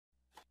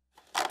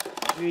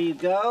Here you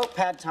go.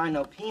 Pad Thai,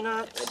 no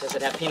peanut. Does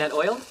it have peanut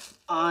oil?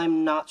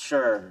 I'm not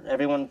sure.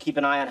 Everyone keep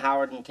an eye on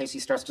Howard in case he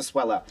starts to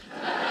swell up.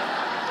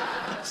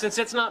 Since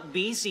it's not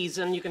bee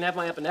season, you can have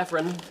my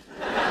epinephrine.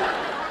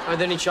 Are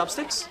there any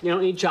chopsticks? You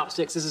don't need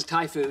chopsticks. This is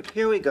Thai food.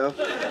 Here we go.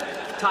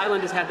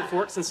 Thailand has had the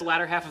fork since the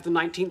latter half of the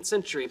 19th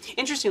century.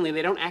 Interestingly,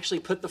 they don't actually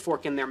put the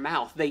fork in their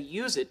mouth. They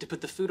use it to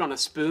put the food on a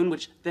spoon,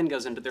 which then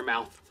goes into their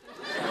mouth.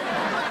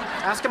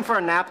 Ask him for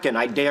a napkin,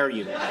 I dare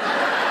you.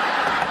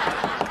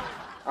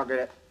 I'll get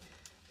it.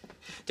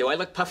 Do I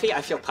look puffy?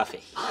 I feel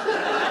puffy.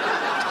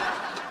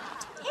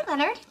 Hey,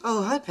 Leonard.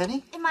 Oh, hi,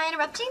 Penny. Am I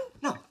interrupting?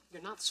 No.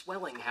 You're not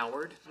swelling,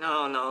 Howard.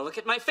 No, no, look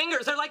at my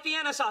fingers. They're like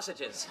Vienna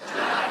sausages.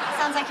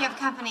 Sounds like you have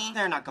company.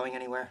 They're not going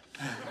anywhere.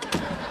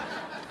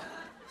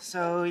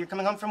 So you're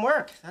coming home from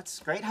work. That's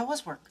great. How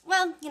was work?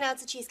 Well, you know,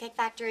 it's a cheesecake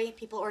factory.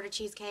 People order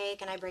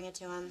cheesecake, and I bring it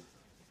to them.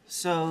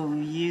 So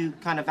you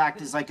kind of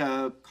act as like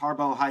a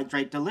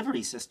carbohydrate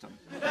delivery system.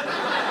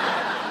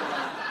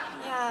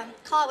 Yeah,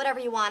 call it whatever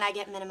you want. I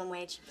get minimum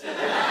wage.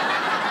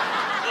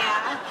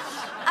 Yeah.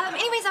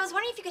 Anyways, I was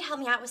wondering if you could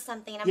help me out with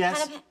something. I'm Yes.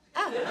 kind of...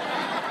 Oh.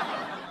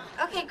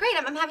 Okay, great.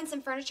 I'm having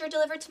some furniture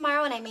delivered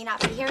tomorrow, and I may not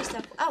be here, so...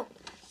 Oh.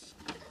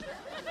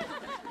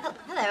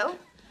 Hello.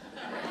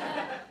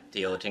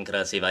 Ty очень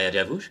красивая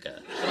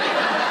девушка.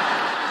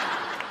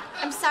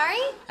 I'm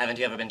sorry? Haven't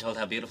you ever been told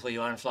how beautiful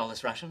you are in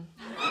flawless Russian?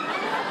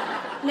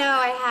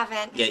 No, I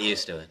haven't. Get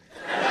used to it.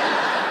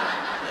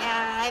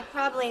 Yeah, I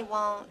probably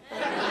won't. But...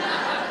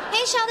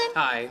 Hey, Sheldon.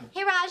 Hi.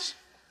 Hey, Raj.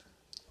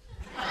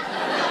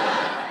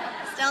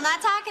 Still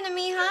not talking to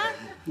me, huh?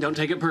 Don't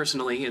take it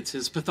personally. It's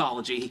his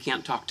pathology. He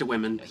can't talk to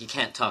women. He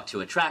can't talk to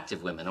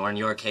attractive women, or in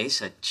your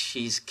case, a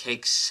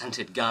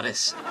cheesecake-scented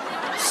goddess.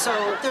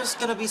 So there's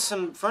gonna be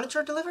some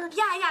furniture delivered?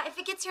 Yeah. If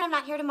it gets here, I'm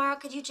not here tomorrow.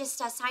 Could you just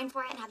sign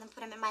for it and have them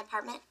put them in my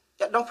apartment?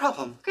 Yeah, no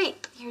problem.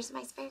 Great. Here's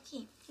my spare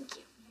key. Thank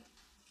you.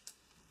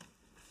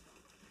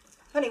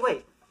 Honey,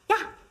 wait.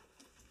 Yeah.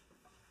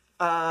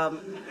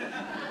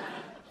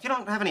 If you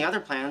don't have any other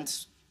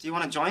plans, do you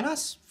want to join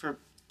us for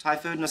Thai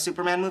food and a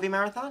Superman movie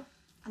marathon?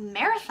 A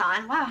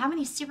marathon? Wow, how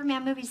many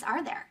Superman movies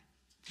are there?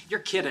 You're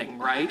kidding,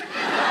 right? You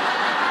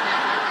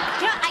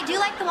know, I do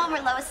like the one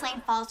where Lois Lane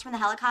falls from the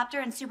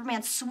helicopter and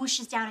Superman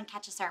swooshes down and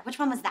catches her. Which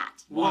one was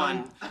that?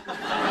 One.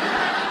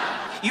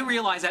 You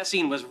realize that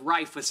scene was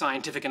rife with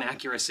scientific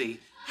inaccuracy.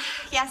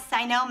 Yes,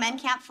 I know, men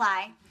can't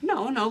fly.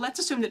 No, let's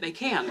assume that they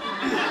can.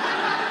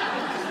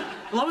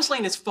 Lois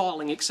Lane is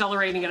falling,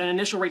 accelerating at an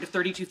initial rate of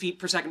 32 feet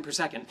per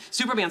second.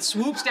 Superman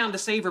swoops down to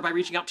save her by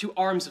reaching out two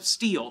arms of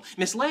steel.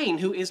 Miss Lane,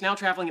 who is now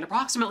traveling at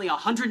approximately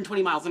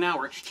 120 miles an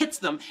hour, hits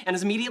them and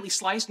is immediately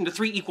sliced into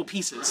 3 equal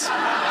pieces.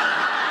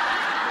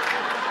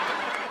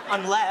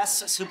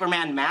 Unless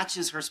Superman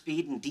matches her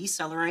speed and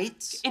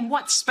decelerates. In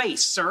what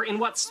space, sir? In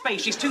what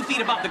space? She's 2 feet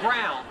above the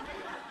ground.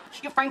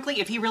 You know, frankly,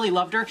 if he really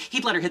loved her,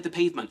 he'd let her hit the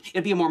pavement.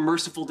 It'd be a more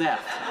merciful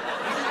death.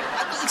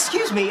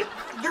 Excuse me,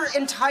 your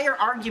entire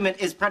argument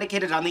is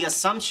predicated on the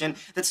assumption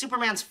that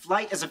Superman's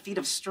flight is a feat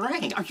of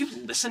strength. Are you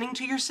listening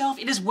to yourself?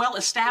 It is well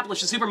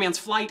established that Superman's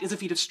flight is a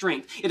feat of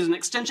strength. It is an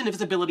extension of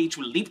his ability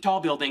to leap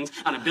tall buildings,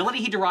 an ability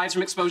he derives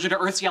from exposure to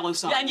Earth's yellow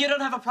sun. Yeah, and you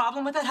don't have a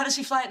problem with that? How does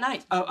he fly at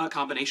night? A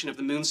combination of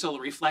the moon's solar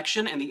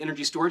reflection and the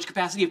energy storage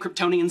capacity of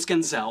Kryptonian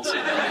skin cells.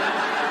 I'm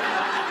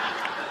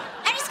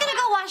just gonna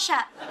go wash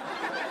up.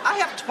 I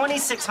have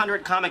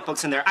 2,600 comic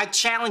books in there. I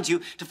challenge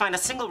you to find a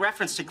single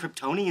reference to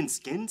Kryptonian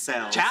skin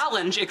cells.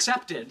 Challenge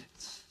accepted.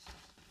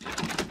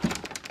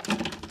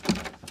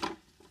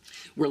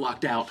 We're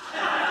locked out.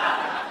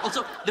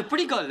 Also, the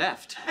pretty girl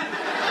left.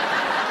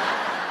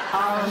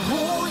 Our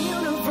whole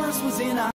universe was in a